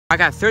I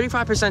got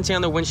 35% tint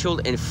on the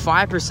windshield and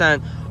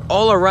 5%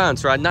 all around,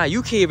 so right now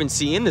you can't even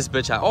see in this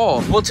bitch at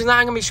all. Well, tonight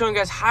I'm gonna be showing you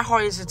guys how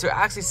hard it is to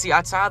actually see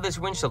outside of this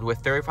windshield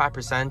with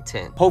 35%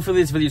 tint. Hopefully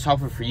this video is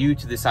helpful for you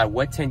to decide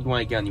what tint you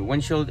want to get on your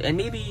windshield and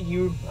maybe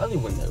your other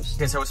windows.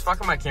 Okay, so I was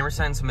fucking my camera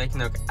settings to make it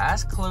look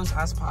as close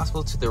as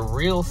possible to the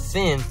real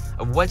thin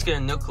of what's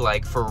gonna look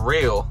like for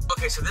real.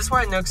 Okay, so this is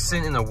why I look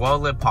sitting in a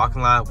well-lit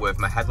parking lot with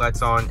my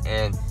headlights on,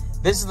 and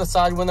this is the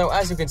side window.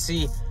 As you can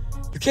see,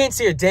 you can't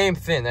see a damn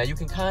thing. Now you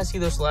can kind of see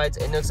those lights,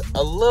 and it's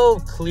a little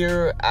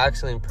clearer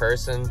actually in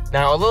person.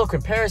 Now a little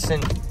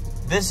comparison,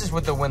 this is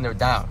with the window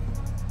down.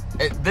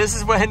 This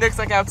is what it looks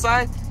like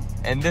outside,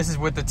 and this is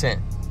with the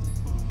tint.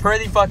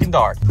 Pretty fucking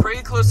dark.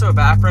 Pretty close to a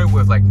backlight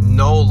with like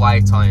no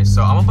lights on it.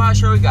 So I'm about to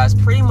show you guys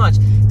pretty much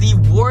the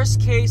worst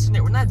case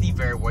scenario, well, not the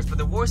very worst, but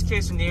the worst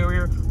case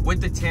scenario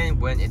with the tint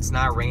when it's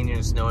not raining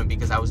or snowing,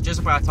 because I was just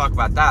about to talk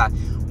about that.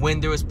 When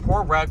there was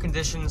poor route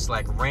conditions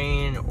like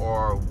rain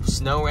or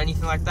snow or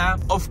anything like that,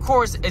 of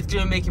course it's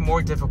gonna make it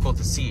more difficult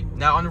to see.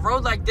 Now on a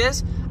road like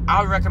this, I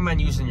would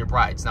recommend using your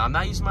brights. Now I'm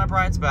not using my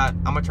brights, but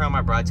I'm gonna turn on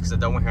my brights because I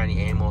don't want to hear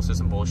any animals or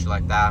some bullshit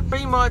like that.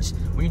 Pretty much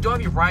when you don't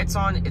have your brights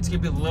on, it's gonna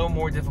be a little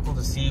more difficult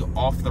to see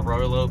off the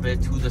road a little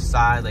bit, to the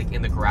side, like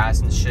in the grass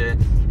and shit.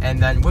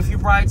 And then with your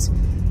brights,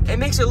 it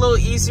makes it a little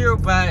easier,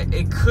 but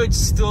it could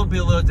still be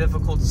a little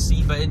difficult to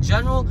see. But in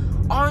general,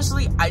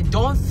 honestly, I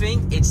don't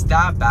think it's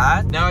that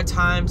bad. Now at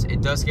times it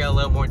does get a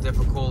little more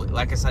difficult,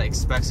 like I said,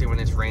 especially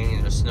when it's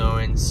raining or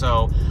snowing.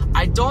 So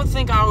I don't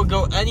think I would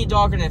go any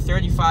darker than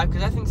 35,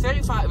 because I think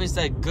 35 is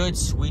that good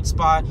sweet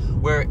spot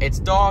where it's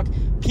dark,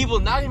 people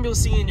not gonna be able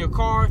to see in your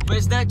car, but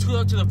it's not too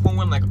dark to the point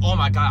where I'm like, oh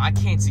my god, I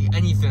can't see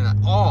anything at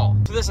all.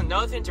 So there's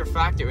another thing to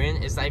factor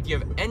in, is that if you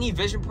have any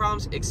vision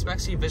problems,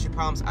 especially vision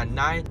problems at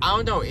night, I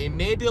don't know, it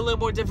may be a little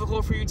more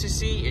difficult for you to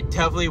see. It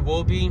definitely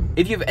will be.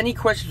 If you have any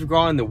questions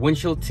regarding the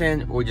windshield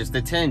tint or just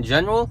the tint in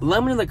general,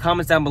 let me know in the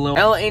comments down below, and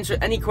I'll answer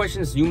any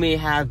questions you may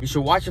have. You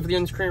should watch the video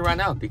on the screen right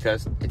now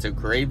because it's a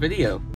great video.